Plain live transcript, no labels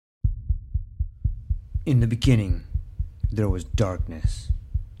In the beginning, there was darkness,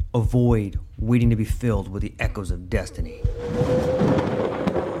 a void waiting to be filled with the echoes of destiny.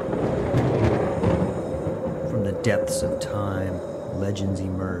 From the depths of time, legends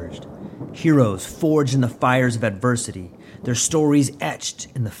emerged. Heroes forged in the fires of adversity, their stories etched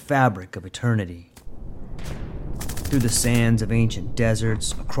in the fabric of eternity. Through the sands of ancient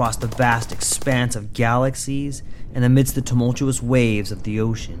deserts, across the vast expanse of galaxies, and amidst the tumultuous waves of the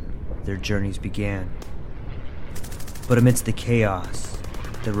ocean, their journeys began. But amidst the chaos,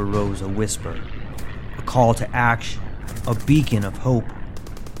 there arose a whisper, a call to action, a beacon of hope.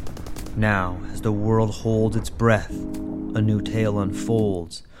 Now, as the world holds its breath, a new tale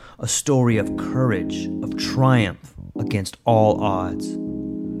unfolds, a story of courage, of triumph against all odds.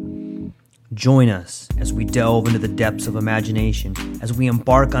 Join us as we delve into the depths of imagination, as we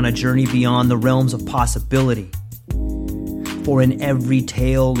embark on a journey beyond the realms of possibility. For in every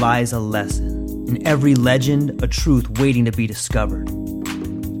tale lies a lesson, in every legend a truth waiting to be discovered.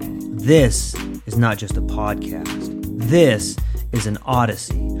 This is not just a podcast. This is an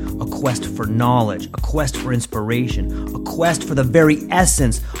odyssey, a quest for knowledge, a quest for inspiration, a quest for the very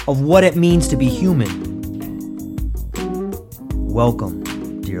essence of what it means to be human.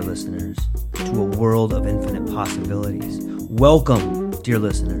 Welcome, dear listeners, to a world of infinite possibilities. Welcome, dear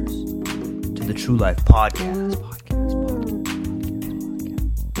listeners, to the True Life Podcast.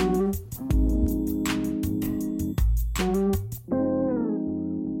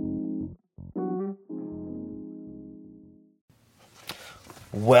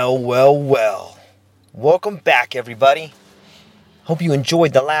 Well. Welcome back, everybody. Hope you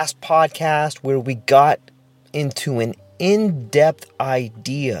enjoyed the last podcast where we got into an in-depth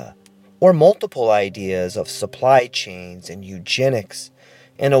idea or multiple ideas of supply chains and eugenics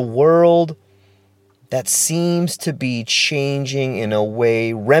in a world that seems to be changing in a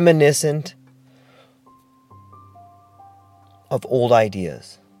way reminiscent of old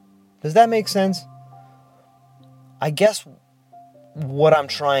ideas. Does that make sense? I guess what I'm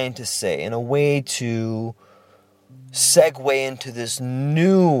trying to say, in a way to segue into this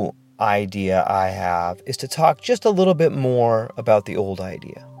new idea I have, is to talk just a little bit more about the old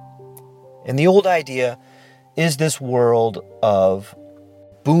idea. And the old idea is this world of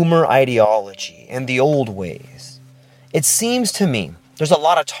boomer ideology and the old ways. It seems to me there's a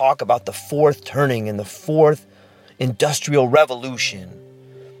lot of talk about the fourth turning and the fourth industrial revolution.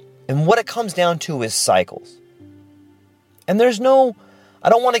 And what it comes down to is cycles. And I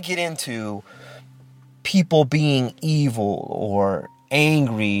don't want to get into people being evil or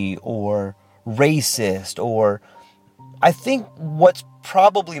angry or racist, or I think what's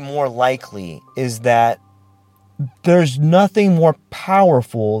probably more likely is that there's nothing more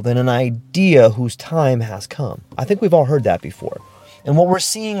powerful than an idea whose time has come. I think we've all heard that before. And what we're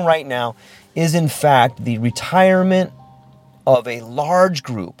seeing right now is, in fact, the retirement of a large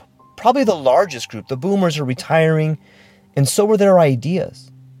group, probably the largest group. The boomers are retiring, and so are their ideas.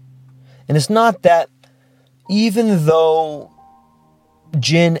 And it's not that even though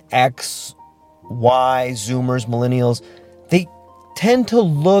Gen X, Y, Zoomers, Millennials, they tend to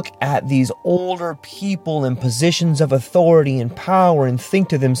look at these older people in positions of authority and power and think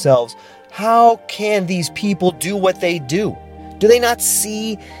to themselves, how can these people do what they do? Do they not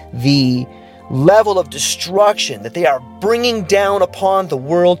see the level of destruction that they are bringing down upon the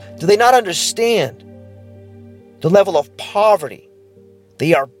world? Do they not understand the level of poverty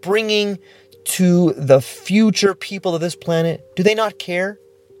they are bringing to the future people of this planet? Do they not care?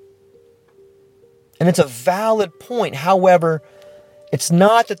 And it's a valid point. However, it's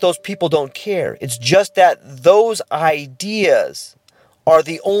not that those people don't care. It's just that those ideas are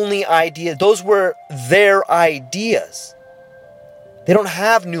the only idea. Those were their ideas. They don't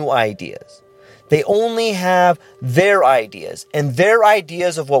have new ideas. They only have their ideas. And their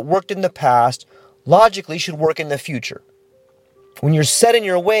ideas of what worked in the past logically should work in the future. When you're set in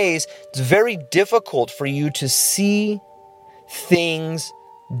your ways, it's very difficult for you to see things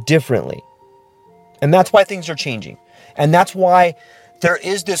differently. And that's why things are changing. And that's why there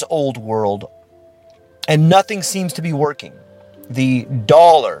is this old world and nothing seems to be working. The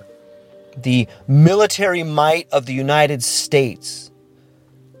dollar, the military might of the United States,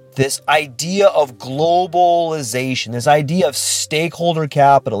 this idea of globalization, this idea of stakeholder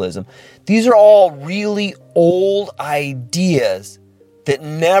capitalism, these are all really old ideas that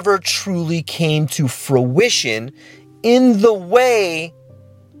never truly came to fruition in the way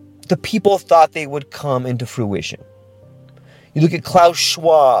the people thought they would come into fruition. You look at Klaus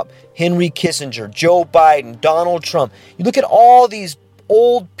Schwab, Henry Kissinger, Joe Biden, Donald Trump. You look at all these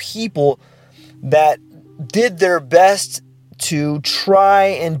old people that did their best to try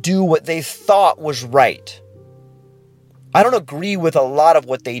and do what they thought was right. I don't agree with a lot of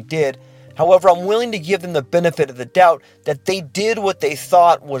what they did. However, I'm willing to give them the benefit of the doubt that they did what they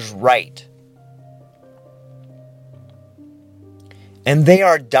thought was right. And they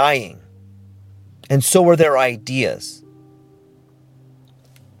are dying. And so are their ideas.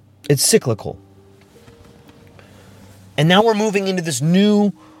 It's cyclical. And now we're moving into this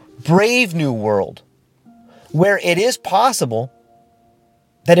new, brave new world where it is possible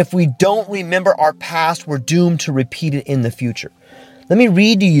that if we don't remember our past, we're doomed to repeat it in the future. Let me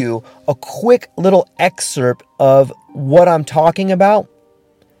read to you a quick little excerpt of what I'm talking about.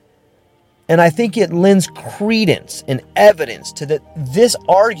 And I think it lends credence and evidence to that this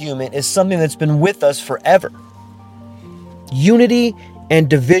argument is something that's been with us forever. Unity and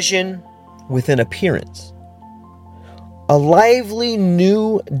division within appearance. A lively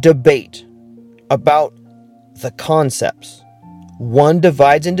new debate about the concepts. One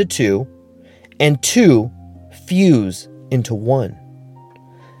divides into two, and two fuse into one.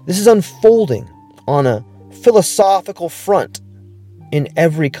 This is unfolding on a philosophical front in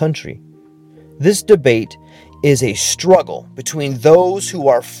every country. This debate is a struggle between those who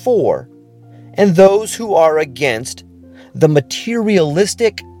are for and those who are against the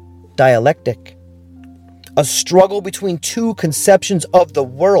materialistic dialectic. A struggle between two conceptions of the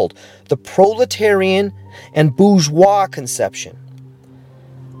world, the proletarian and bourgeois conception.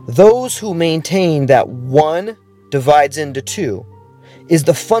 Those who maintain that one divides into two is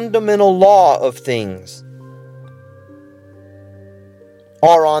the fundamental law of things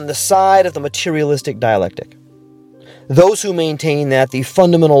are on the side of the materialistic dialectic. Those who maintain that the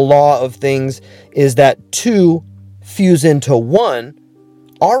fundamental law of things is that two fuse into one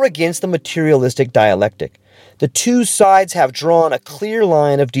are against the materialistic dialectic. The two sides have drawn a clear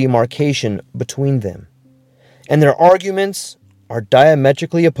line of demarcation between them, and their arguments are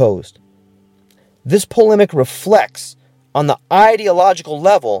diametrically opposed. This polemic reflects, on the ideological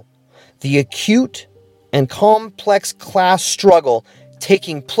level, the acute and complex class struggle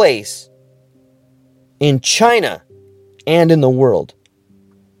taking place in China and in the world.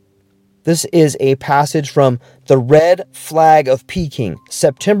 This is a passage from The Red Flag of Peking,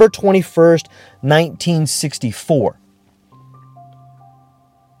 September 21st, 1964.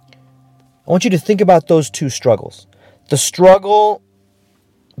 I want you to think about those two struggles. The struggle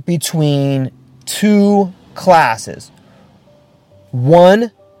between two classes.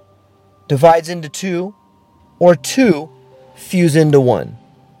 One divides into two, or two fuse into one.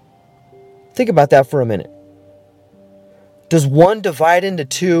 Think about that for a minute. Does one divide into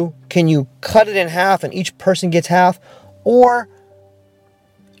two? Can you cut it in half and each person gets half? Or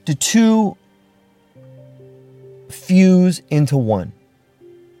do two fuse into one?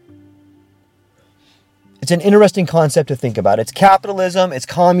 It's an interesting concept to think about. It's capitalism, it's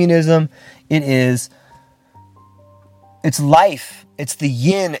communism, it's life. It's the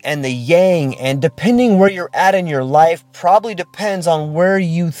yin and the yang, and depending where you're at in your life probably depends on where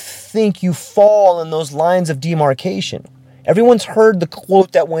you think you fall in those lines of demarcation. Everyone's heard the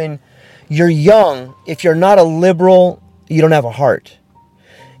quote that when you're young, if you're not a liberal, you don't have a heart.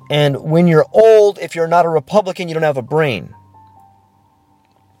 And when you're old, if you're not a Republican, you don't have a brain.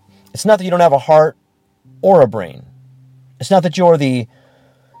 It's not that you don't have a heart or a brain. It's not that you're the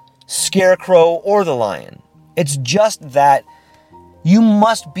scarecrow or the lion. It's just that you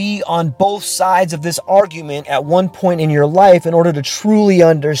must be on both sides of this argument at one point in your life in order to truly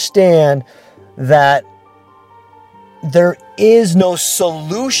understand that there is no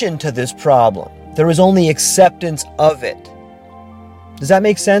solution to this problem. There is only acceptance of it. Does that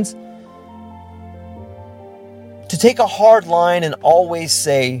make sense? To take a hard line and always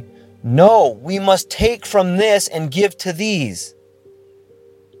say, no, we must take from this and give to these.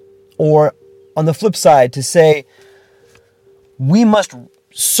 Or on the flip side, to say, we must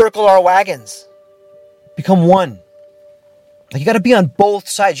circle our wagons, become one. You got to be on both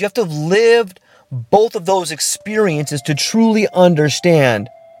sides. You have to have lived both of those experiences to truly understand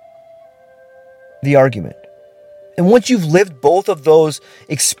the argument. And once you've lived both of those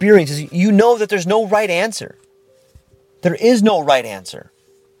experiences, you know that there's no right answer. There is no right answer.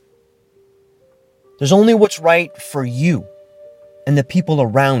 There's only what's right for you and the people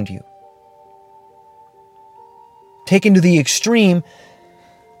around you. Taken to the extreme,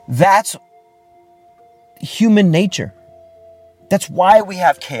 that's human nature. That's why we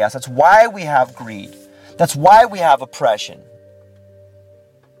have chaos. That's why we have greed. That's why we have oppression.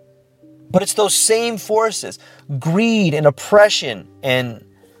 But it's those same forces, greed and oppression and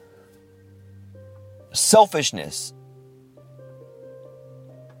selfishness,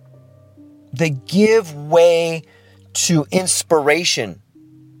 that give way to inspiration.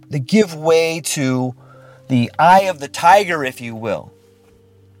 They give way to the eye of the tiger, if you will.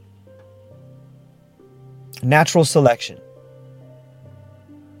 Natural selection.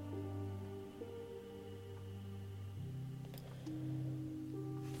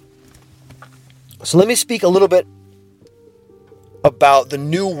 So let me speak a little bit about the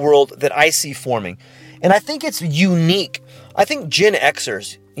new world that I see forming. And I think it's unique. I think Gen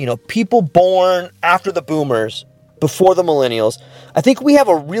Xers, people born after the boomers, before the millennials, I think we have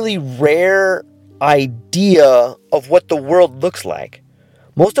a really rare idea of what the world looks like.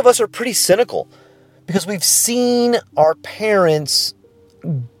 Most of us are pretty cynical because we've seen our parents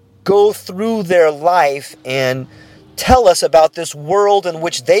go through their life and tell us about this world in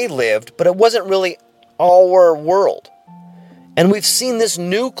which they lived, but it wasn't really our world. And we've seen this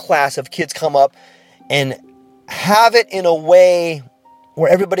new class of kids come up and have it in a way where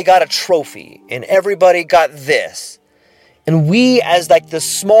everybody got a trophy and everybody got this. And we, as like the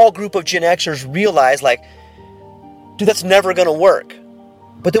small group of Gen Xers, realize dude, that's never going to work.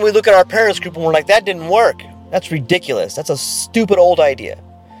 But then we look at our parents' group and we're like, that didn't work. That's ridiculous. That's a stupid old idea.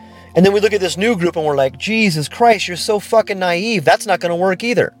 And then we look at this new group and we're like, Jesus Christ, you're so fucking naive. That's not going to work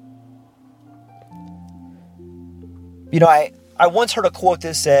either. I once heard a quote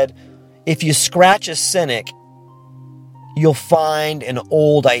that said, if you scratch a cynic, you'll find an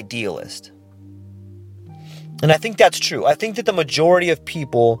old idealist. And I think that's true. I think that the majority of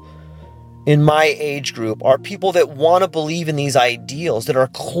people in my age group are people that want to believe in these ideals, that are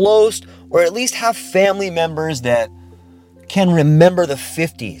close or at least have family members that can remember the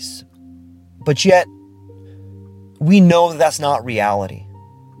 50s. But yet, we know that that's not reality.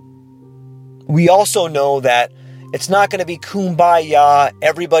 We also know that it's not going to be kumbaya,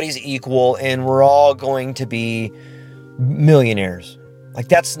 everybody's equal, and we're all going to be millionaires.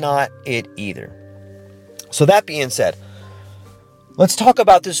 That's not it either. So that being said, let's talk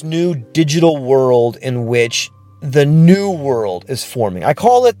about this new digital world in which the new world is forming. I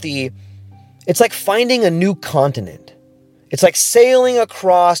call it it's like finding a new continent. It's like sailing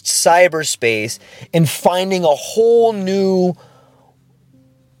across cyberspace and finding a whole new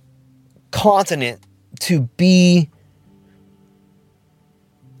continent to be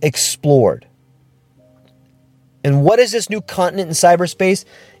explored. And what is this new continent in cyberspace?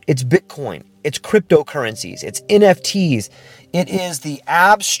 It's Bitcoin. It's cryptocurrencies. It's NFTs. It is the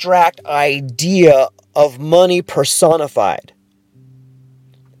abstract idea of money personified.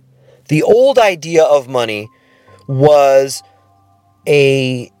 The old idea of money was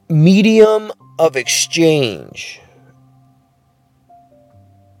a medium of exchange.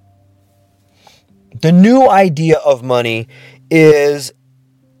 The new idea of money is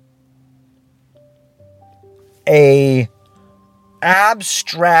a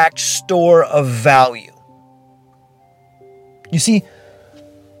abstract store of value. You see,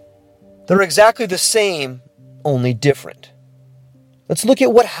 they're exactly the same, only different. Let's look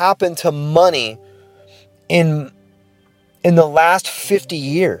at what happened to money in the last 50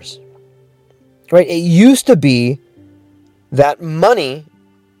 years. Right? It used to be that money,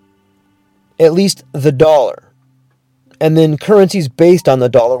 at least the dollar, and then currencies based on the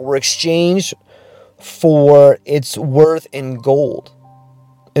dollar were exchanged for its worth in gold.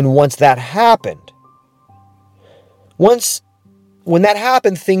 And once that happened, when that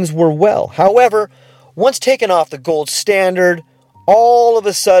happened, things were well. However, once taken off the gold standard, all of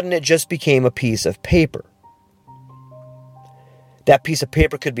a sudden it just became a piece of paper. That piece of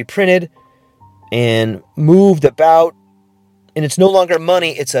paper could be printed and moved about, and it's no longer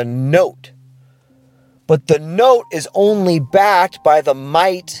money, it's a note. But the note is only backed by the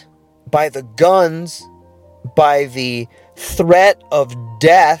might, by the guns, by the threat of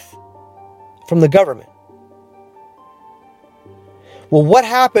death from the government. Well, what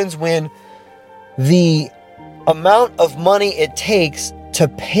happens when the amount of money it takes to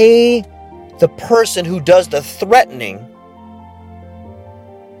pay the person who does the threatening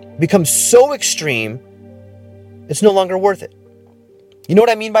becomes so extreme, it's no longer worth it? You know what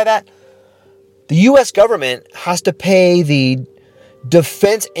I mean by that? The U.S. government has to pay the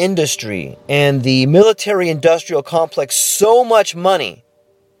defense industry and the military-industrial complex so much money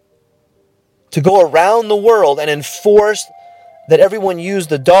to go around the world and enforce that everyone use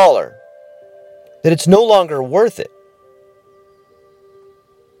the dollar, that it's no longer worth it.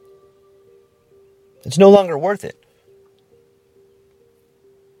 It's no longer worth it.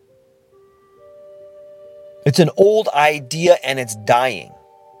 It's an old idea and it's dying.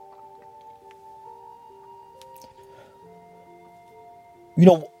 You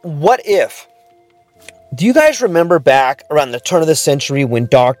know, what if Do you guys remember back around the turn of the century when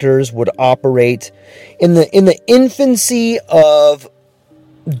doctors would operate in the infancy of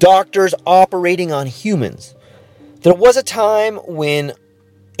doctors operating on humans? There was a time when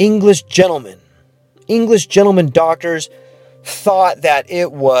English gentlemen doctors thought that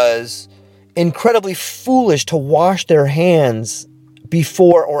it was incredibly foolish to wash their hands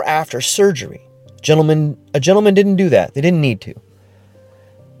before or after surgery. A gentleman didn't do that. They didn't need to.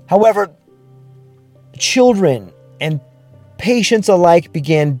 However, children and patients alike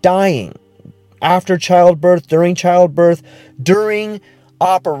began dying after childbirth, during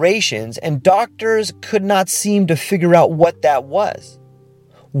operations, and doctors could not seem to figure out what that was.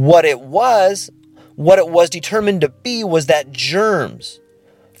 What it was determined to be was that germs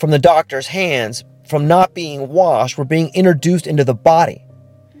from the doctor's hands, from not being washed, were being introduced into the body.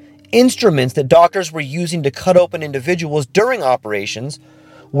 Instruments that doctors were using to cut open individuals during operations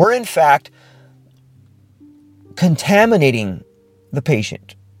were in fact contaminating the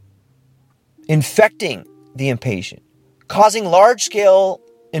patient, infecting the impatient, causing large-scale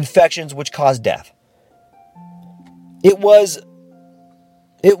infections which caused death. It was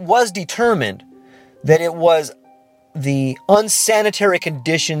determined that it was the unsanitary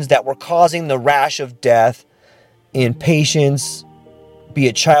conditions that were causing the rash of death in patients, be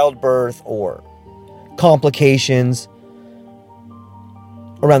it childbirth or complications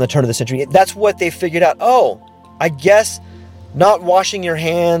around the turn of the century. That's what they figured out. Oh, I guess not washing your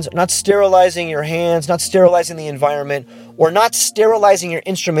hands, not sterilizing your hands, not sterilizing the environment, or not sterilizing your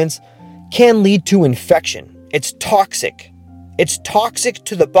instruments can lead to infection. It's toxic. It's toxic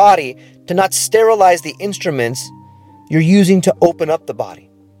to the body to not sterilize the instruments you're using to open up the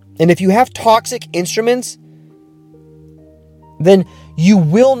body. And if you have toxic instruments, then you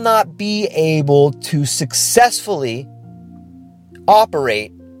will not be able to successfully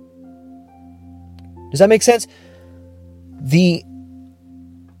operate. Does that make sense? The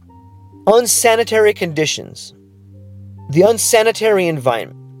unsanitary conditions, the unsanitary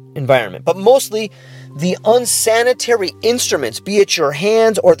environment, but mostly the unsanitary instruments, be it your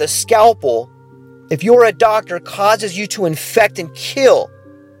hands or the scalpel, if you're a doctor, causes you to infect and kill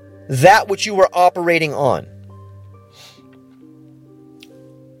that which you were operating on.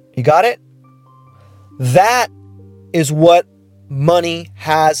 You got it? That is what money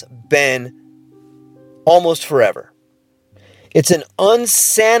has been almost forever. It's an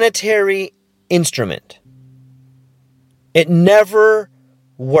unsanitary instrument. It never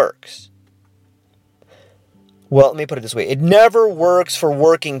works. Well, let me put it this way. It never works for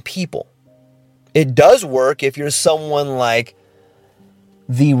working people. It does work if you're someone like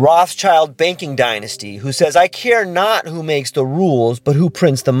the Rothschild banking dynasty who says, I care not who makes the rules, but who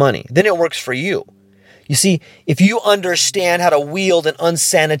prints the money. Then it works for you. You see, if you understand how to wield an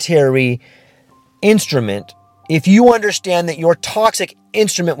unsanitary instrument, if you understand that your toxic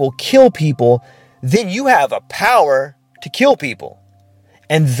instrument will kill people, then you have a power to kill people.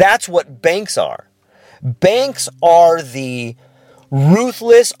 And that's what banks are. Banks are the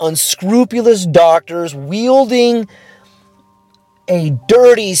ruthless, unscrupulous doctors wielding a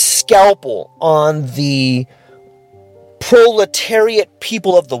dirty scalpel on the proletariat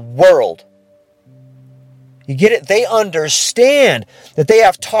people of the world. You get it? They understand that they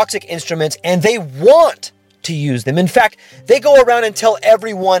have toxic instruments and they want to use them. In fact, they go around and tell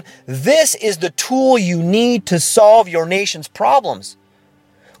everyone, this is the tool you need to solve your nation's problems.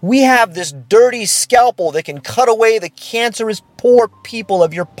 We have this dirty scalpel that can cut away the cancerous poor people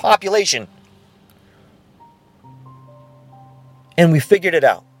of your population. And we figured it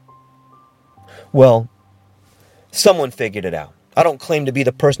out. Well, someone figured it out. I don't claim to be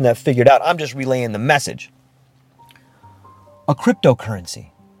the person that figured out. I'm just relaying the message. A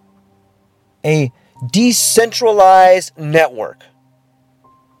cryptocurrency. A decentralized network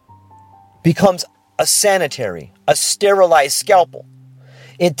becomes a sanitary, a sterilized scalpel.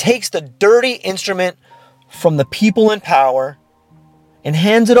 It takes the dirty instrument from the people in power and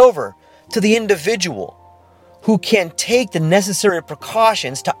hands it over to the individual who can take the necessary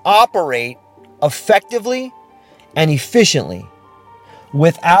precautions to operate effectively and efficiently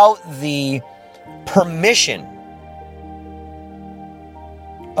without the permission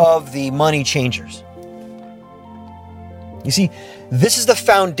of the money changers. You see, this is the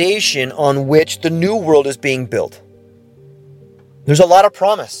foundation on which the new world is being built. There's a lot of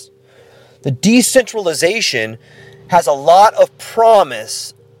promise. The decentralization has a lot of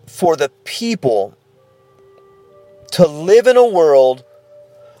promise for the people to live in a world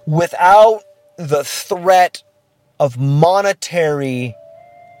without the threat of monetary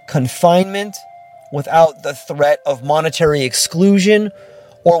confinement, without the threat of monetary exclusion,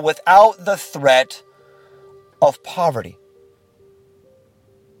 or without the threat of poverty.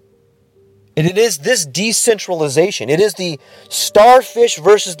 And it is this decentralization. It is the starfish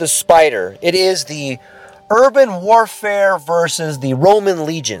versus the spider. It is the urban warfare versus the Roman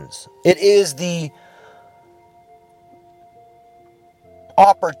legions. It is the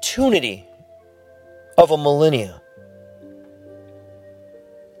opportunity of a millennia.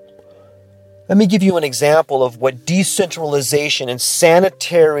 Let me give you an example of what decentralization and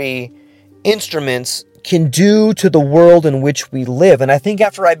sanitary instruments can do to the world in which we live. And I think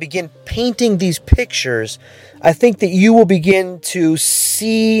after I begin painting these pictures, I think that you will begin to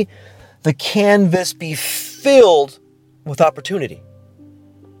see the canvas be filled with opportunity.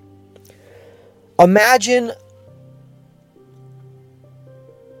 Imagine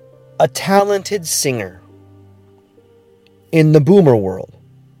a talented singer in the boomer world.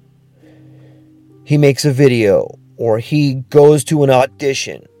 He makes a video, or he goes to an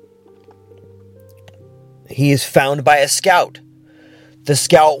audition. He is found by a scout. The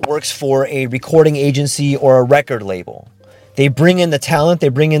scout works for a recording agency or a record label. They bring in the talent, they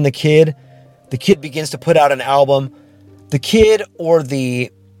bring in the kid. The kid begins to put out an album. The kid or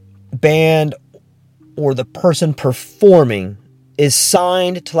the band or the person performing is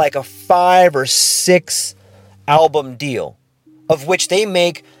signed to like a 5 or 6 album deal, of which they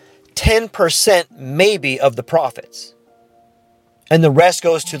make 10% maybe of the profits. And the rest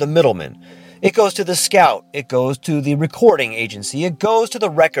goes to the middleman. It goes to the scout. It goes to the recording agency. It goes to the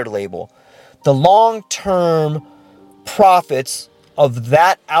record label. The long-term profits of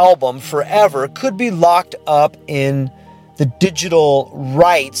that album forever could be locked up in the digital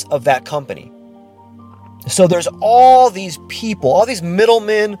rights of that company. So there's all these people, all these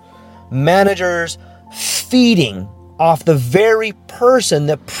middlemen, managers, feeding off the very person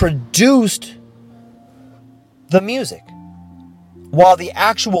that produced the music, while the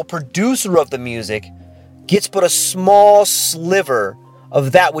actual producer of the music gets but a small sliver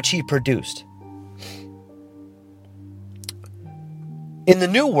of that which he produced. In the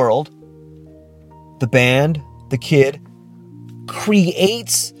new world, the band, the kid,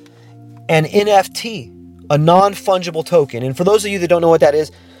 creates an NFT, a non-fungible token. And for those of you that don't know what that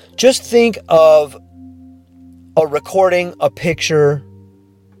is, just think of a recording, a picture,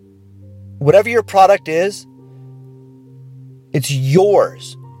 whatever your product is, it's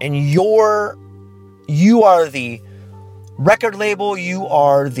yours. And you are the record label, you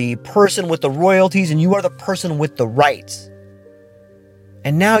are the person with the royalties, and you are the person with the rights.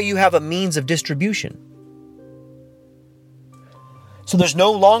 And now you have a means of distribution. So there's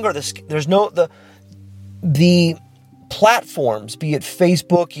no longer the platforms, be it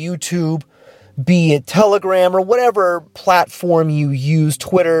Facebook, YouTube, be it Telegram, or whatever platform you use,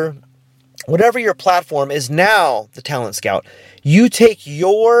 Twitter, whatever your platform is now the Talent Scout. You take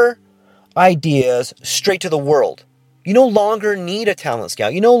your ideas straight to the world. You no longer need a Talent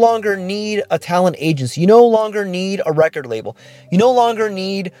Scout. You no longer need a talent agency. You no longer need a record label. You no longer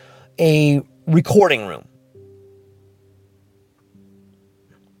need a recording room.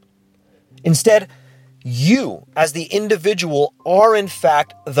 Instead, you, as the individual, are in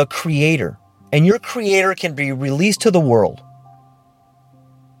fact the creator. And your creator can be released to the world,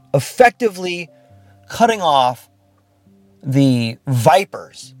 effectively cutting off the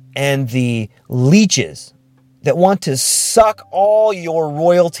vipers and the leeches that want to suck all your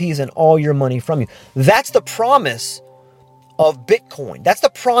royalties and all your money from you. That's the promise of Bitcoin. That's the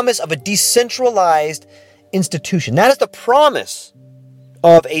promise of a decentralized institution. That is the promise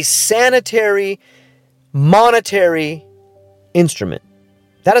of a sanitary, monetary instrument.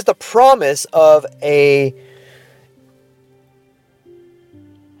 That is the promise of a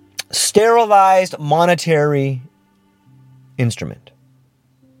sterilized monetary instrument.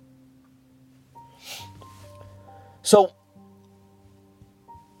 So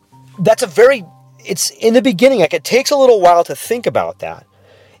that's it's in the beginning, like it takes a little while to think about that.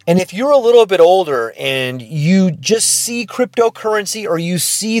 And if you're a little bit older and you just see cryptocurrency, or you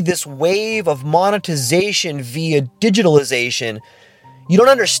see this wave of monetization via digitalization, you don't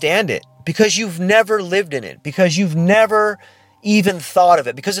understand it because you've never lived in it, because you've never even thought of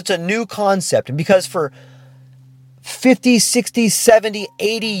it, because it's a new concept, and because for 50, 60, 70,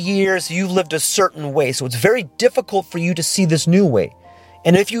 80 years you've lived a certain way. So it's very difficult for you to see this new way.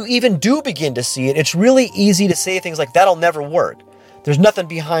 And if you even do begin to see it, it's really easy to say things like, that'll never work. There's nothing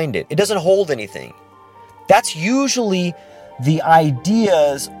behind it. It doesn't hold anything. That's usually the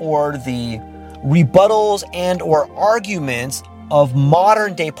ideas or the rebuttals and or arguments of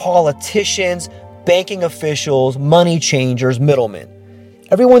modern day politicians, banking officials, money changers, middlemen.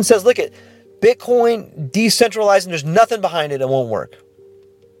 Everyone says, look at Bitcoin, decentralized, and there's nothing behind it, it won't work.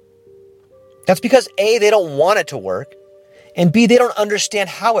 That's because A, they don't want it to work, and B, they don't understand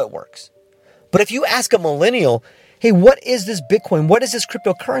how it works. But if you ask a millennial, hey, what is this Bitcoin? What is this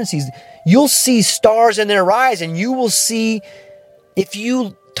cryptocurrency? You'll see stars in their eyes, and you will see, if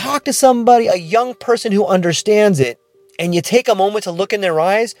you talk to somebody, a young person who understands it, and you take a moment to look in their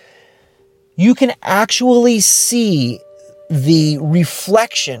eyes, you can actually see the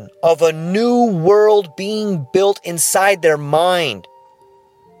reflection of a new world being built inside their mind.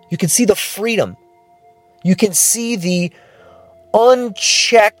 You can see the freedom. You can see the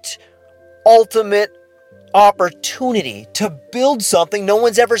unchecked ultimate opportunity to build something no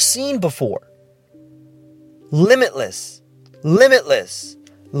one's ever seen before. Limitless, limitless,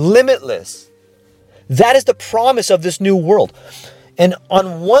 limitless. That is the promise of this new world. And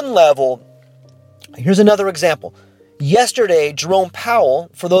on one level, here's another example. Yesterday, Jerome Powell,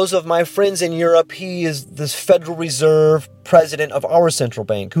 for those of my friends in Europe, he is this Federal Reserve president of our central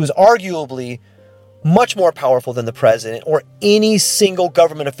bank, who is arguably much more powerful than the president or any single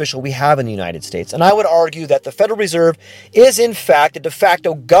government official we have in the United States. And I would argue that the Federal Reserve is in fact a de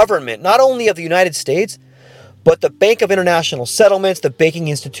facto government, not only of the United States, but the Bank of International Settlements, the banking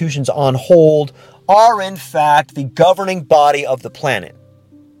institutions on hold, are in fact the governing body of the planet.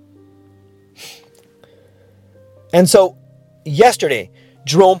 And so yesterday,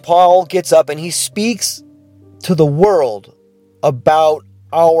 Jerome Powell gets up and he speaks to the world about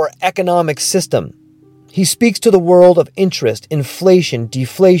our economic system. He speaks to the world of interest, inflation,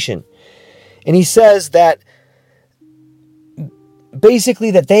 deflation. And he says that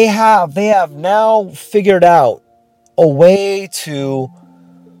basically that they have now figured out a way to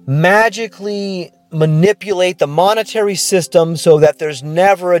magically manipulate the monetary system so that there's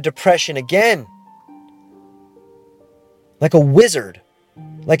never a depression again. Like a wizard,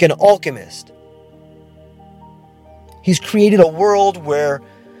 like an alchemist. He's created a world where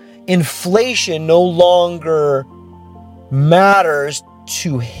inflation no longer matters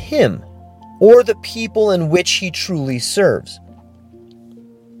to him or the people in which he truly serves.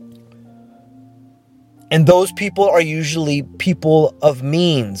 And those people are usually people of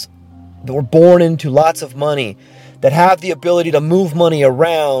means, that were born into lots of money, that have the ability to move money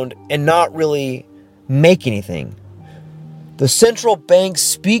around and not really make anything. The central banks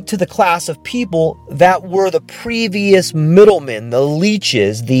speak to the class of people that were the previous middlemen, the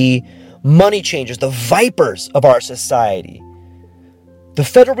leeches, the money changers, the vipers of our society. The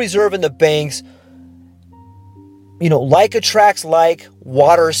Federal Reserve and the banks, like attracts like,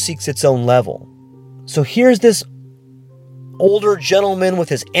 water seeks its own level. So here's this older gentleman with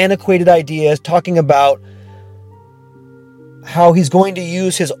his antiquated ideas talking about how he's going to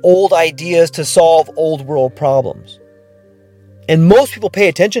use his old ideas to solve old world problems. And most people pay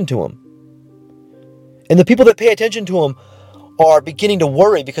attention to him. And the people that pay attention to him are beginning to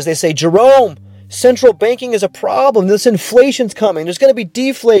worry because they say, Jerome, central banking is a problem. This inflation's coming. There's going to be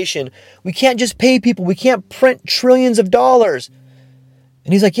deflation. We can't just pay people. We can't print trillions of dollars.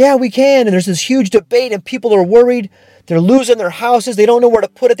 And he's like, yeah, we can. And there's this huge debate and people are worried. They're losing their houses. They don't know where to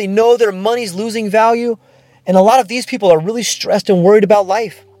put it. They know their money's losing value. And a lot of these people are really stressed and worried about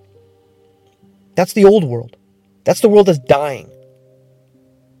life. That's the old world. That's the world that's dying.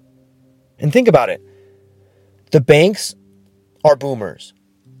 And think about it. The banks are boomers.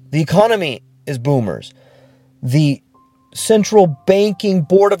 The economy is boomers. The central banking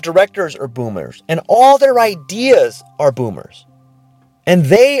board of directors are boomers. And all their ideas are boomers. And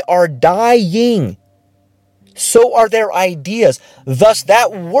they are dying. So are their ideas. Thus,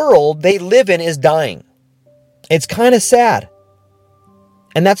 that world they live in is dying. It's kind of sad.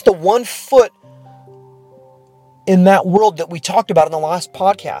 And that's the one foot in that world that we talked about in the last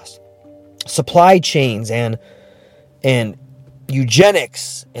podcast. Supply chains and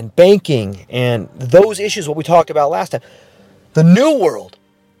eugenics and banking and those issues, what we talked about last time. The new world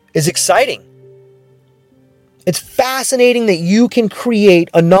is exciting. It's fascinating that you can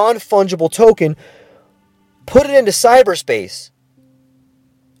create a non-fungible token, put it into cyberspace,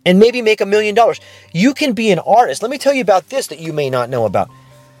 and maybe make $1 million. You can be an artist. Let me tell you about this that you may not know about.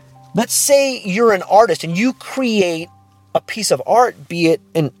 Let's say you're an artist and you create a piece of art, be it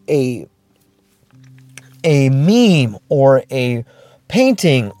a meme or a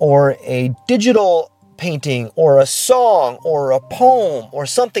painting or a digital painting or a song or a poem or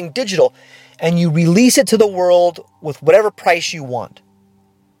something digital, and you release it to the world with whatever price you want.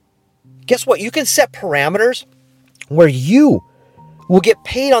 Guess what? You can set parameters where you will get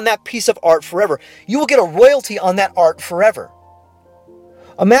paid on that piece of art forever. You will get a royalty on that art forever.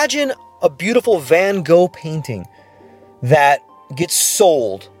 Imagine a beautiful Van Gogh painting that gets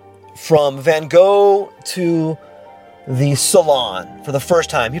sold from Van Gogh to the salon for the first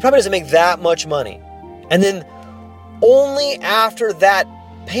time. He probably doesn't make that much money. And then only after that,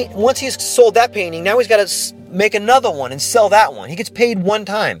 once he's sold that painting, now he's got to make another one and sell that one. He gets paid one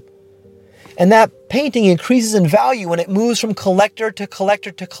time. And that painting increases in value when it moves from collector to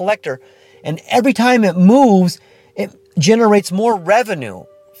collector to collector. And every time it moves, it generates more revenue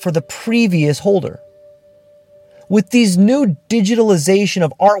for the previous holder. With these new digitalization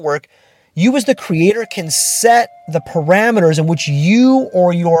of artwork, you as the creator can set the parameters in which you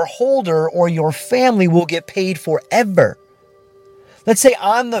or your holder or your family will get paid forever. Let's say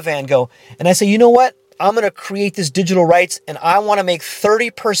I'm the Van Gogh and I say, you know what? I'm going to create this digital rights and I want to make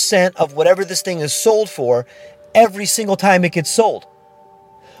 30% of whatever this thing is sold for every single time it gets sold.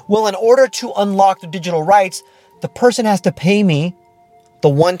 Well, in order to unlock the digital rights, the person has to pay me the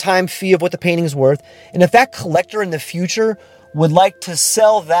one-time fee of what the painting is worth. And if that collector in the future would like to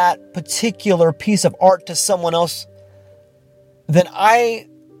sell that particular piece of art to someone else, then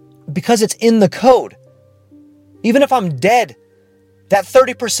because it's in the code, even if I'm dead, that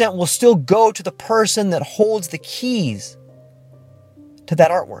 30% will still go to the person that holds the keys to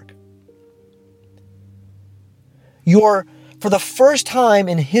that artwork. For the first time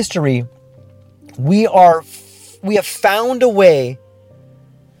in history, we have found a way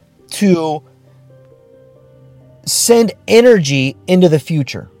to send energy into the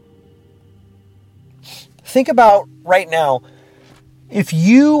future. Think about right now, if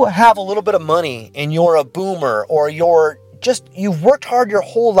you have a little bit of money and you're a boomer or you've worked hard your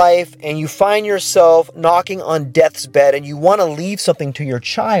whole life and you find yourself knocking on death's bed and you want to leave something to your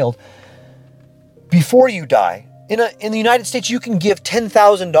child before you die. In the United States, you can give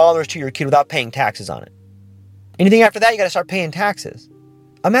 $10,000 to your kid without paying taxes on it. Anything after that, you got to start paying taxes.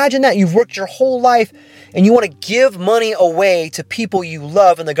 Imagine that. You've worked your whole life and you want to give money away to people you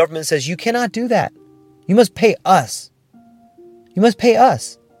love, and the government says, you cannot do that. You must pay us. You must pay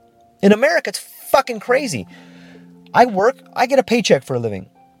us. In America, it's fucking crazy. I work, I get a paycheck for a living.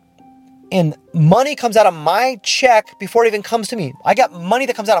 And money comes out of my check before it even comes to me. I got money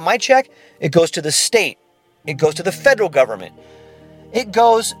that comes out of my check. It goes to the state. It goes to the federal government. It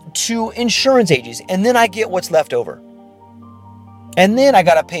goes to insurance agencies. And then I get what's left over. And then I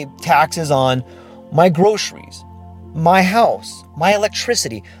got to pay taxes on my groceries, my house, my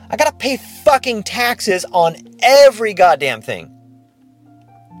electricity. I got to pay fucking taxes on every goddamn thing.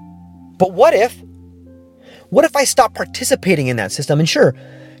 But what if I stop participating in that system? And sure,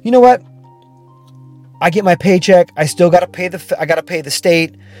 you know what? I get my paycheck. I still got to pay I got to pay the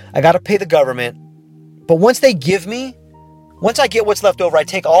state. I got to pay the government. But once I get what's left over, I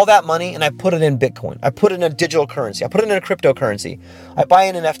take all that money and I put it in Bitcoin. I put it in a digital currency. I put it in a cryptocurrency. I buy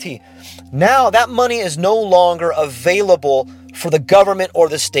an NFT. Now that money is no longer available for the government or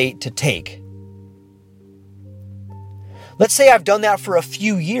the state to take. Let's say I've done that for a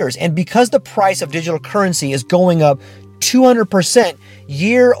few years, and because the price of digital currency is going up 200%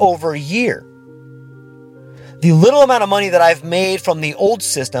 year over year, the little amount of money that I've made from the old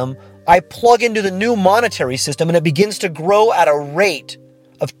system, I plug into the new monetary system and it begins to grow at a rate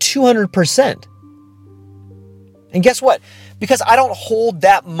of 200%. And guess what? Because I don't hold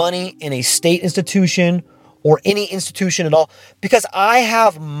that money in a state institution or any institution at all, because I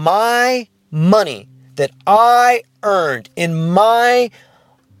have my money that I earned in my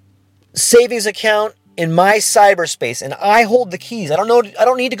savings account in my cyberspace, and I hold the keys. I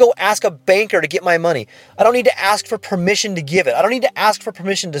don't need to go ask a banker to get my money. I don't need to ask for permission to give it. I don't need to ask for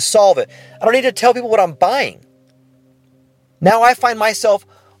permission to solve it. I don't need to tell people what I'm buying. Now I find myself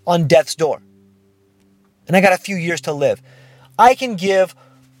on death's door, and I got a few years to live. I can give,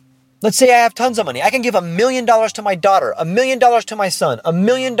 let's say I have tons of money. I can give $1 million to my daughter, $1 million to my son, $1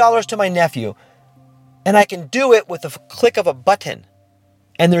 million to my nephew, and I can do it with a click of a button.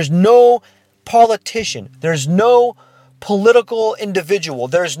 And there's no politician, there's no political individual,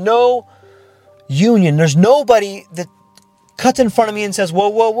 there's no union, there's nobody that cuts in front of me and says,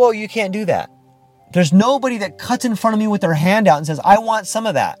 whoa, you can't do that. There's nobody that cuts in front of me with their hand out and says, I want some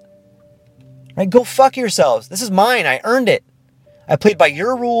of that. Right? Go fuck yourselves. This is mine. I earned it. I played by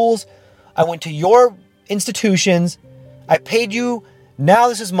your rules. I went to your institutions. I paid you. Now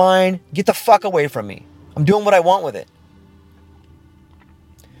this is mine. Get the fuck away from me. I'm doing what I want with it.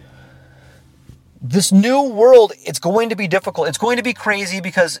 This new world, it's going to be difficult. It's going to be crazy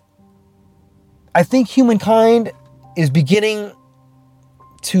because I think humankind is beginning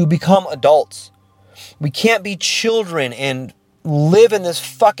to become adults. We can't be children and live in this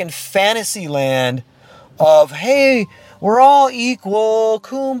fucking fantasy land of, hey, we're all equal,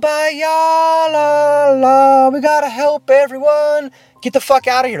 kumbaya, la la, we gotta help everyone. Get the fuck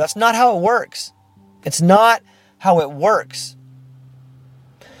out of here. That's not how it works. It's not how it works.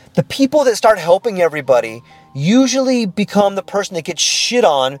 The people that start helping everybody usually become the person that gets shit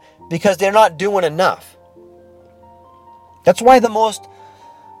on because they're not doing enough. That's why the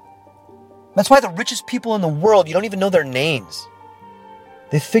richest people in the world, you don't even know their names.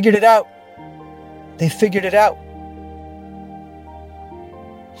 They figured it out.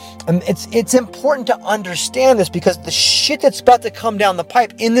 And it's important to understand this, because the shit that's about to come down the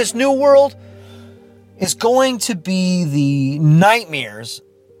pipe in this new world is going to be the nightmares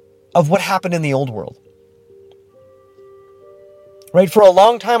of what happened in the old world. Right? For a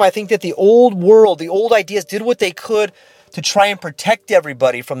long time, I think that the old world, the old ideas did what they could to try and protect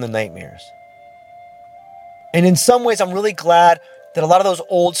everybody from the nightmares. And in some ways, I'm really glad that a lot of those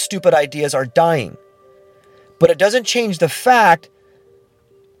old stupid ideas are dying. But it doesn't change the fact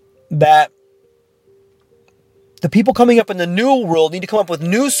that the people coming up in the new world need to come up with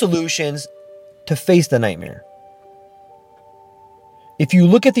new solutions to face the nightmare. If you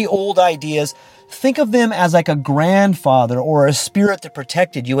look at the old ideas, think of them as like a grandfather or a spirit that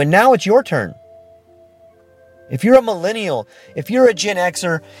protected you, and now it's your turn. If you're a millennial, if you're a Gen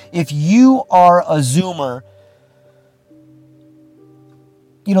Xer, if you are a Zoomer,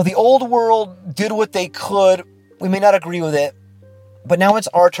 the old world did what they could. We may not agree with it, but now it's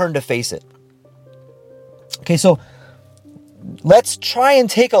our turn to face it. Okay, so let's try and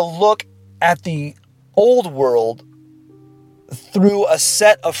take a look at the old world through a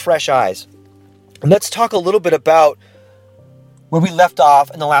set of fresh eyes. And let's talk a little bit about where we left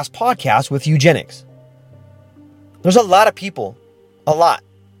off in the last podcast with eugenics. There's a lot of people, a lot.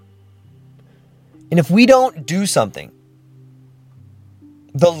 And if we don't do something,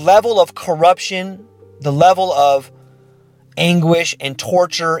 the level of corruption, the level of anguish and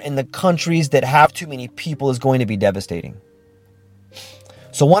torture in the countries that have too many people is going to be devastating.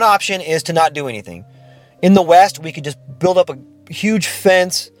 So one option is to not do anything. In the West, we could just build up a huge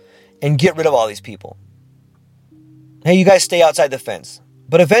fence and get rid of all these people. Hey, you guys stay outside the fence.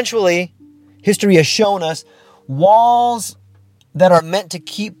 But eventually, history has shown us walls that are meant to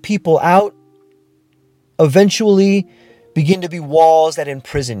keep people out eventually begin to be walls that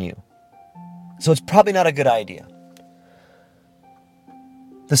imprison you. So it's probably not a good idea.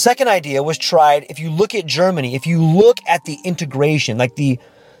 The second idea was tried. If you look at Germany, if you look at the integration, like the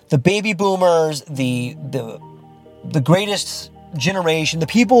baby boomers, the greatest generation, the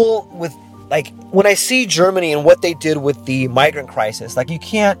people with, like, when I see Germany and what they did with the migrant crisis, like, you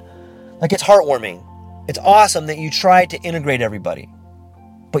can't, like, it's heartwarming. It's awesome that you tried to integrate everybody,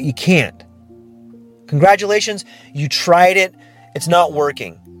 but you can't. Congratulations, you tried it. It's not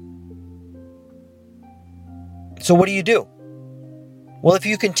working. So what do? Well, if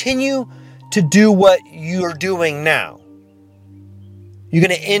you continue to do what you're doing now, you're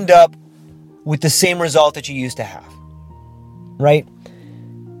going to end up with the same result that you used to have, right?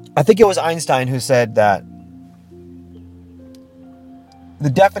 I think it was Einstein who said that the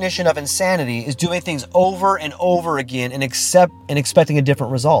definition of insanity is doing things over and over again and expecting a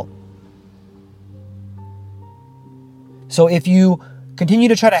different result. So if you continue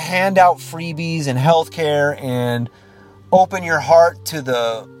to try to hand out freebies and healthcare and open your heart to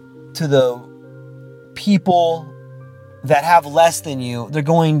the people that have less than you, they're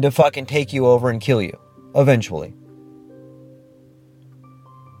going to fucking take you over and kill you eventually.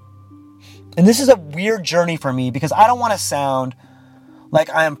 And this is a weird journey for me because I don't want to sound like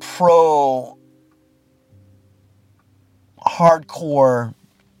I am pro hardcore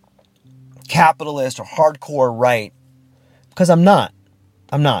capitalist or hardcore right, because I'm not.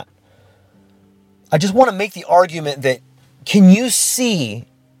 I just want to make the argument that, can you see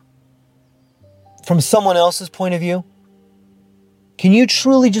from someone else's point of view? Can you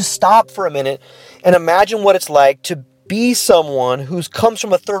truly just stop for a minute and imagine what it's like to be someone who comes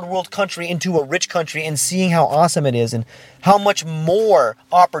from a third world country into a rich country and seeing how awesome it is and how much more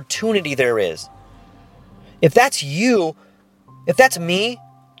opportunity there is? If that's you, if that's me,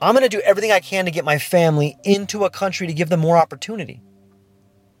 I'm going to do everything I can to get my family into a country to give them more opportunity.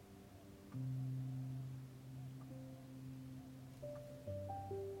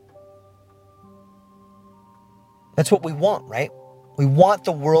 That's what we want, right? We want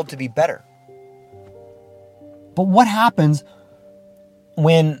the world to be better. But what happens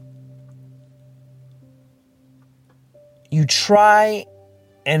when you try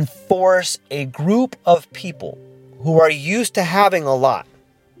and force a group of people who are used to having a lot?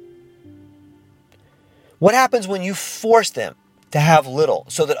 What happens when you force them to have little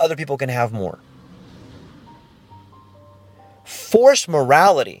so that other people can have more? Forced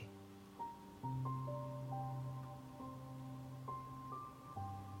morality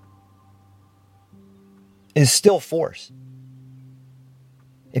is still force.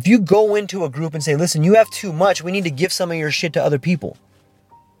 If you go into a group and say, listen, you have too much, we need to give some of your shit to other people.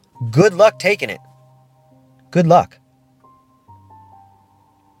 Good luck taking it. Good luck.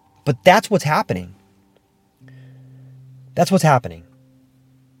 But that's what's happening. That's what's happening.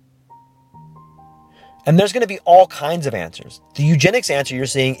 And there's going to be all kinds of answers. The eugenics answer you're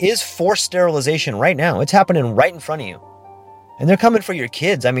seeing is forced sterilization right now. It's happening right in front of you. And they're coming for your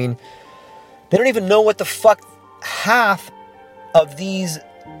kids. I mean, they don't even know what the fuck half of these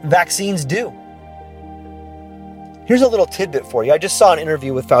vaccines do. Here's a little tidbit for you. I just saw an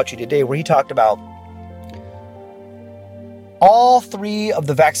interview with Fauci today where he talked about all three of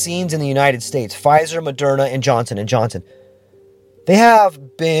the vaccines in the United States, Pfizer, Moderna, and Johnson & Johnson, they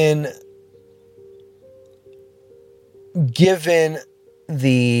have been given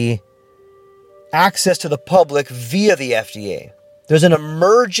the access to the public via the FDA. There's an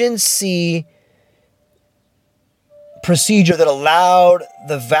emergency procedure that allowed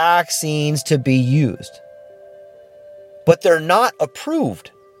the vaccines to be used. But they're not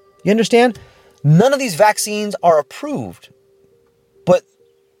approved. You understand? None of these vaccines are approved, but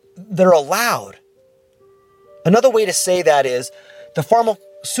they're allowed. Another way to say that is the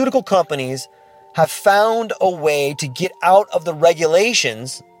pharmaceutical companies have found a way to get out of the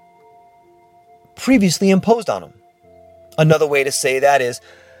regulations previously imposed on them. Another way to say that is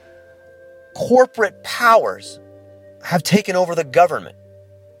corporate powers have taken over the government.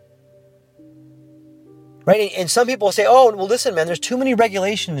 Right? And some people say, oh, well, listen, man, there's too many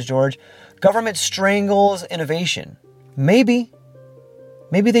regulations, George. Government strangles innovation. Maybe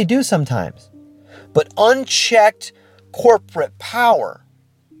they do sometimes. But unchecked corporate power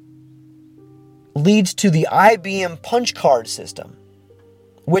leads to the IBM punch card system,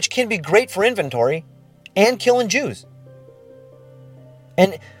 which can be great for inventory and killing Jews.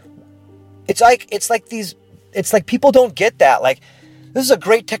 And it's like people don't get that. Like, this is a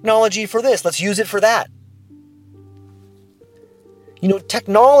great technology for this. Let's use it for that. You know,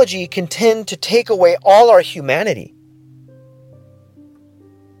 technology can tend to take away all our humanity.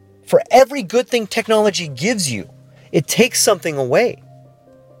 For every good thing technology gives you, it takes something away.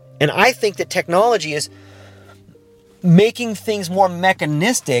 And I think that technology is making things more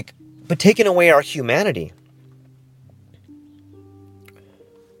mechanistic, but taking away our humanity.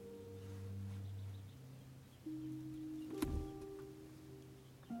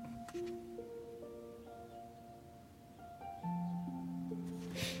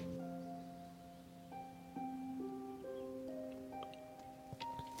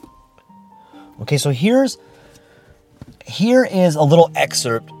 Okay, so here is a little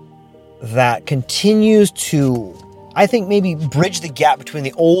excerpt that continues to, I think, maybe bridge the gap between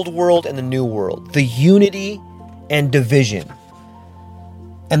the old world and the new world. The unity and division.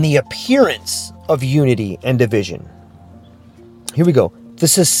 And the appearance of unity and division. Here we go. The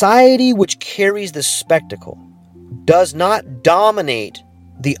society which carries the spectacle does not dominate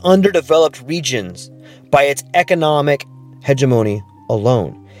the underdeveloped regions by its economic hegemony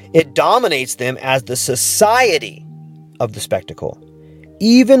alone. It dominates them as the society of the spectacle.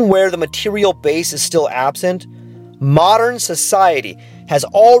 Even where the material base is still absent, modern society has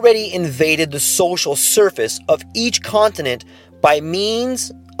already invaded the social surface of each continent by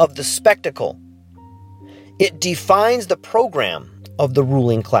means of the spectacle. It defines the program of the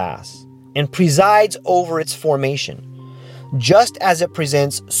ruling class and presides over its formation, just as it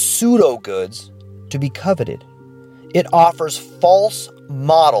presents pseudo-goods to be coveted. It offers false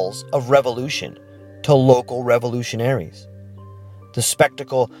models of revolution to local revolutionaries. The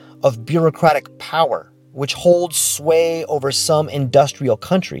spectacle of bureaucratic power, which holds sway over some industrial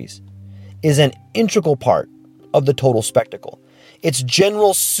countries, is an integral part of the total spectacle. Its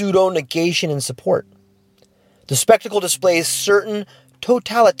general pseudo-negation and support. The spectacle displays certain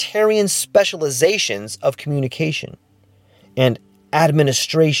totalitarian specializations of communication and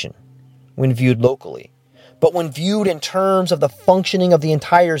administration when viewed locally. But when viewed in terms of the functioning of the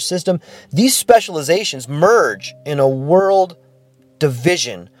entire system, these specializations merge in a world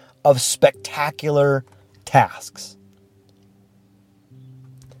division of spectacular tasks.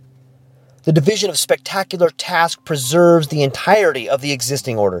 The division of spectacular task preserves the entirety of the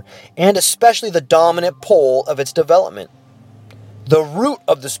existing order, and especially the dominant pole of its development. The root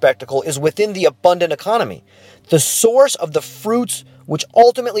of the spectacle is within the abundant economy, the source of the fruits which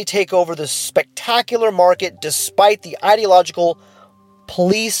ultimately take over the spectacular market despite the ideological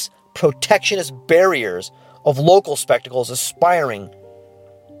police protectionist barriers of local spectacles aspiring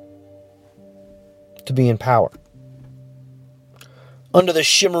to be in power. Under the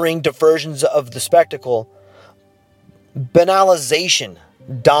shimmering diversions of the spectacle, banalization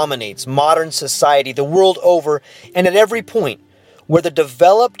dominates modern society the world over, and at every point where the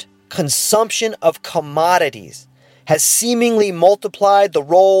developed consumption of commodities has seemingly multiplied the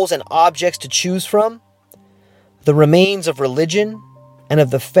roles and objects to choose from, the remains of religion and of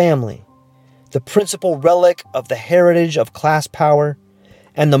the family, the principal relic of the heritage of class power,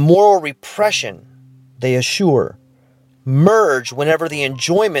 and the moral repression they assure, merge whenever the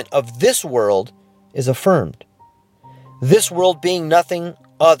enjoyment of this world is affirmed. This world being nothing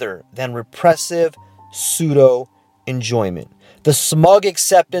other than repressive pseudo-enjoyment. The smug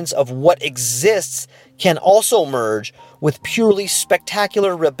acceptance of what exists can also merge with purely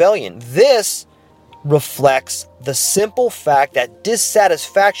spectacular rebellion. This reflects the simple fact that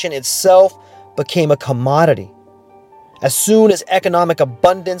dissatisfaction itself became a commodity. As soon as economic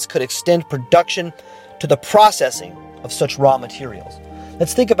abundance could extend production to the processing of such raw materials.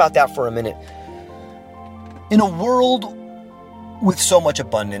 Let's think about that for a minute. In a world with so much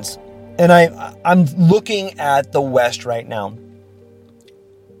abundance, and I'm looking at the West right now,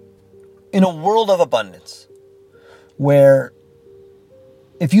 in a world of abundance, where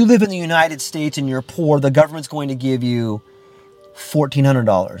if you live in the United States and you're poor, the government's going to give you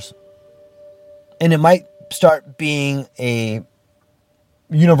 $1,400. And it might start being a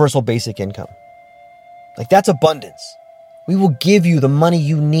universal basic income. Like, that's abundance. We will give you the money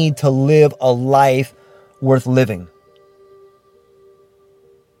you need to live a life worth living.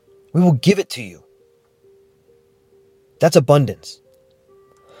 We will give it to you. That's abundance.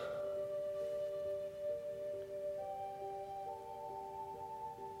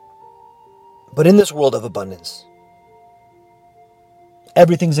 But in this world of abundance,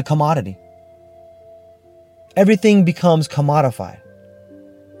 everything's a commodity. Everything becomes commodified.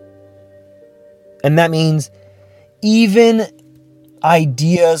 And that means even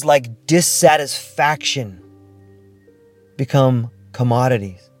ideas like dissatisfaction become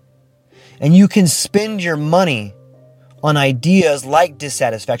commodities. And you can spend your money on ideas like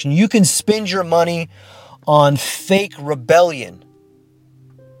dissatisfaction. You can spend your money on fake rebellion.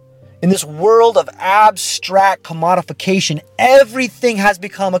 In this world of abstract commodification, everything has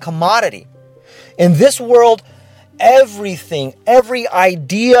become a commodity. In this world, everything, every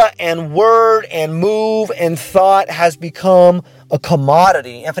idea and word and move and thought has become a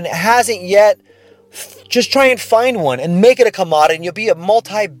commodity. If it hasn't yet, just try and find one and make it a commodity and you'll be a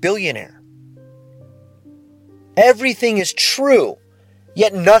multi-billionaire. Everything is true,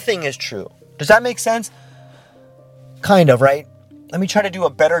 yet nothing is true. Does that make sense? Kind of, right? Let me try to do a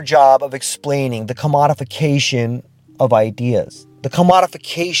better job of explaining the commodification of ideas, the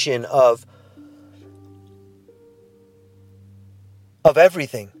commodification of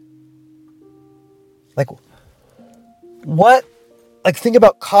everything. Think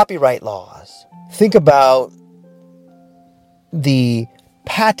about copyright laws. Think about the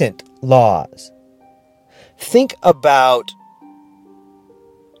patent laws. Think about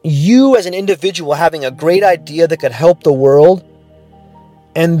you as an individual having a great idea that could help the world,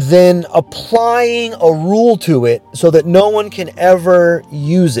 and then applying a rule to it so that no one can ever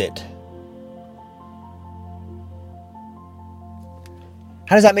use it.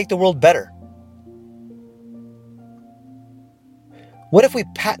 How does that make the world better? What if we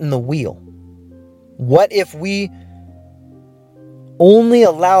patent the wheel? What if we only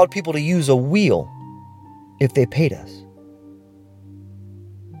allowed people to use a wheel if they paid us?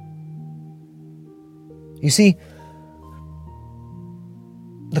 You see,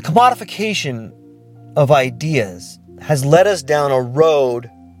 the commodification of ideas has led us down a road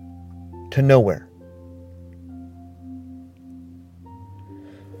to nowhere.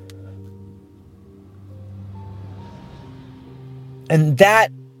 And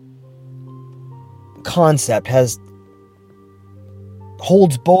that concept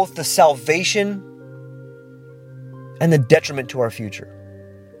holds both the salvation and the detriment to our future.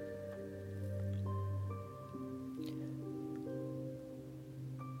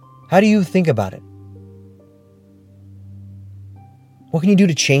 How do you think about it? What can you do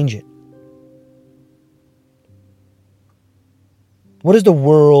to change it? What does the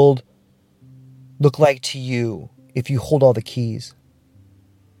world look like to you if you hold all the keys?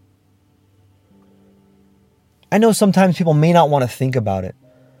 I know sometimes people may not want to think about it.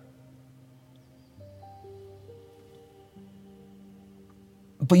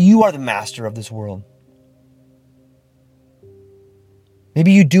 But you are the master of this world.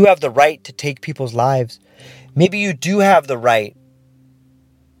 Maybe you do have the right to take people's lives. Maybe you do have the right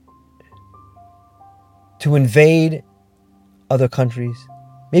to invade other countries.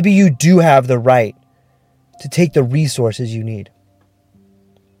 Maybe you do have the right to take the resources you need.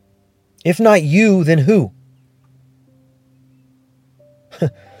 If not you, then who?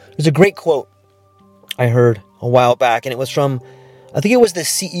 There's a great quote I heard a while back, and it was from, I think it was the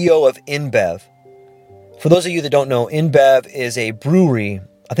CEO of InBev. For those of you that don't know, InBev is a brewery.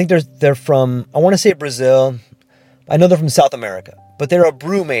 I think they're from, I want to say Brazil. I know they're from South America, but they're a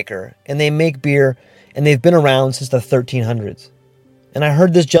brew maker, and they make beer, and they've been around since the 1300s. And I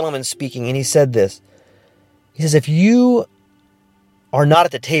heard this gentleman speaking, and he said this. He says, if you are not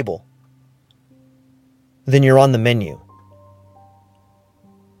at the table, then you're on the menu.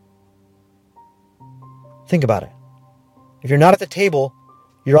 Think about it. If you're not at the table,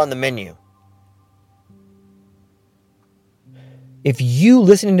 you're on the menu. If you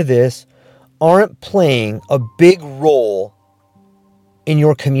listening to this aren't playing a big role in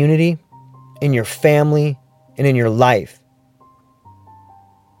your community, in your family, and in your life,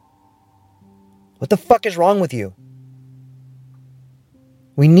 what the fuck is wrong with you?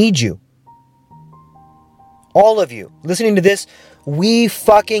 We need you. All of you listening to this, we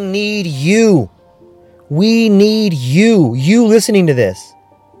fucking need you. We need you. You listening to this.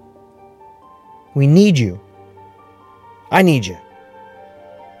 We need you. I need you.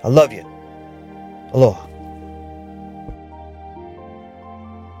 I love you. Aloha.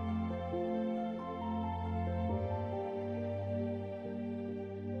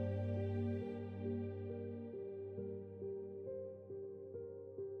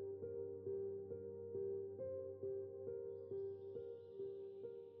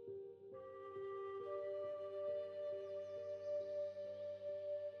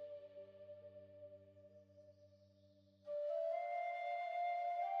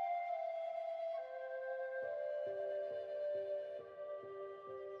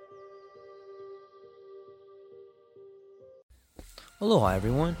 Aloha,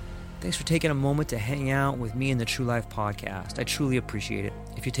 everyone. Thanks for taking a moment to hang out with me in the True Life Podcast. I truly appreciate it.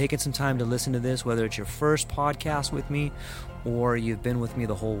 If you're taking some time to listen to this, whether it's your first podcast with me or you've been with me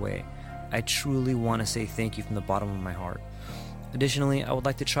the whole way, I truly want to say thank you from the bottom of my heart. Additionally, I would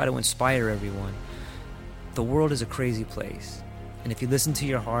like to try to inspire everyone. The world is a crazy place, and if you listen to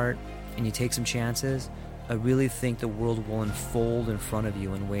your heart and you take some chances, I really think the world will unfold in front of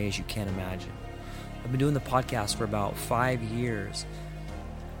you in ways you can't imagine. I've been doing the podcast for about 5 years.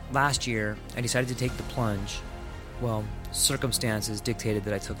 Last year, I decided to take the plunge. Well, circumstances dictated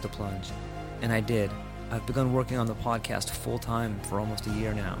that I took the plunge, and I did. I've begun working on the podcast full-time for almost a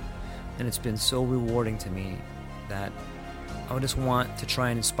year now, and it's been so rewarding to me that I just want to try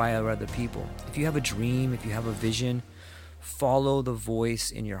and inspire other people. If you have a dream, if you have a vision, follow the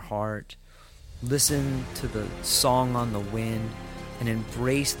voice in your heart, listen to the song on the wind, and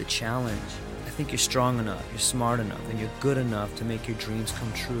embrace the challenge. I think you're strong enough, you're smart enough, and you're good enough to make your dreams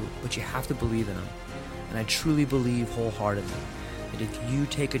come true, but you have to believe in them. And I truly believe wholeheartedly that if you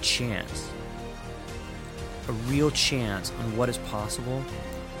take a chance, a real chance on what is possible,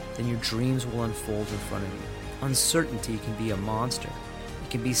 then your dreams will unfold in front of you. Uncertainty can be a monster. It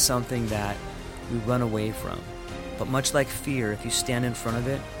can be something that we run away from. But much like fear, if you stand in front of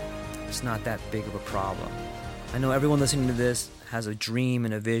it, it's not that big of a problem. I know everyone listening to this has a dream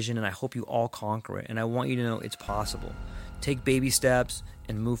and a vision, and I hope you all conquer it. And I want you to know it's possible. Take baby steps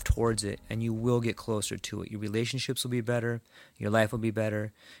and move towards it, and you will get closer to it. Your relationships will be better. Your life will be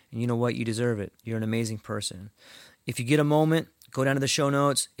better. And you know what? You deserve it. You're an amazing person. If you get a moment, go down to the show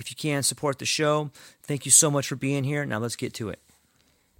notes. If you can, support the show. Thank you so much for being here. Now let's get to it.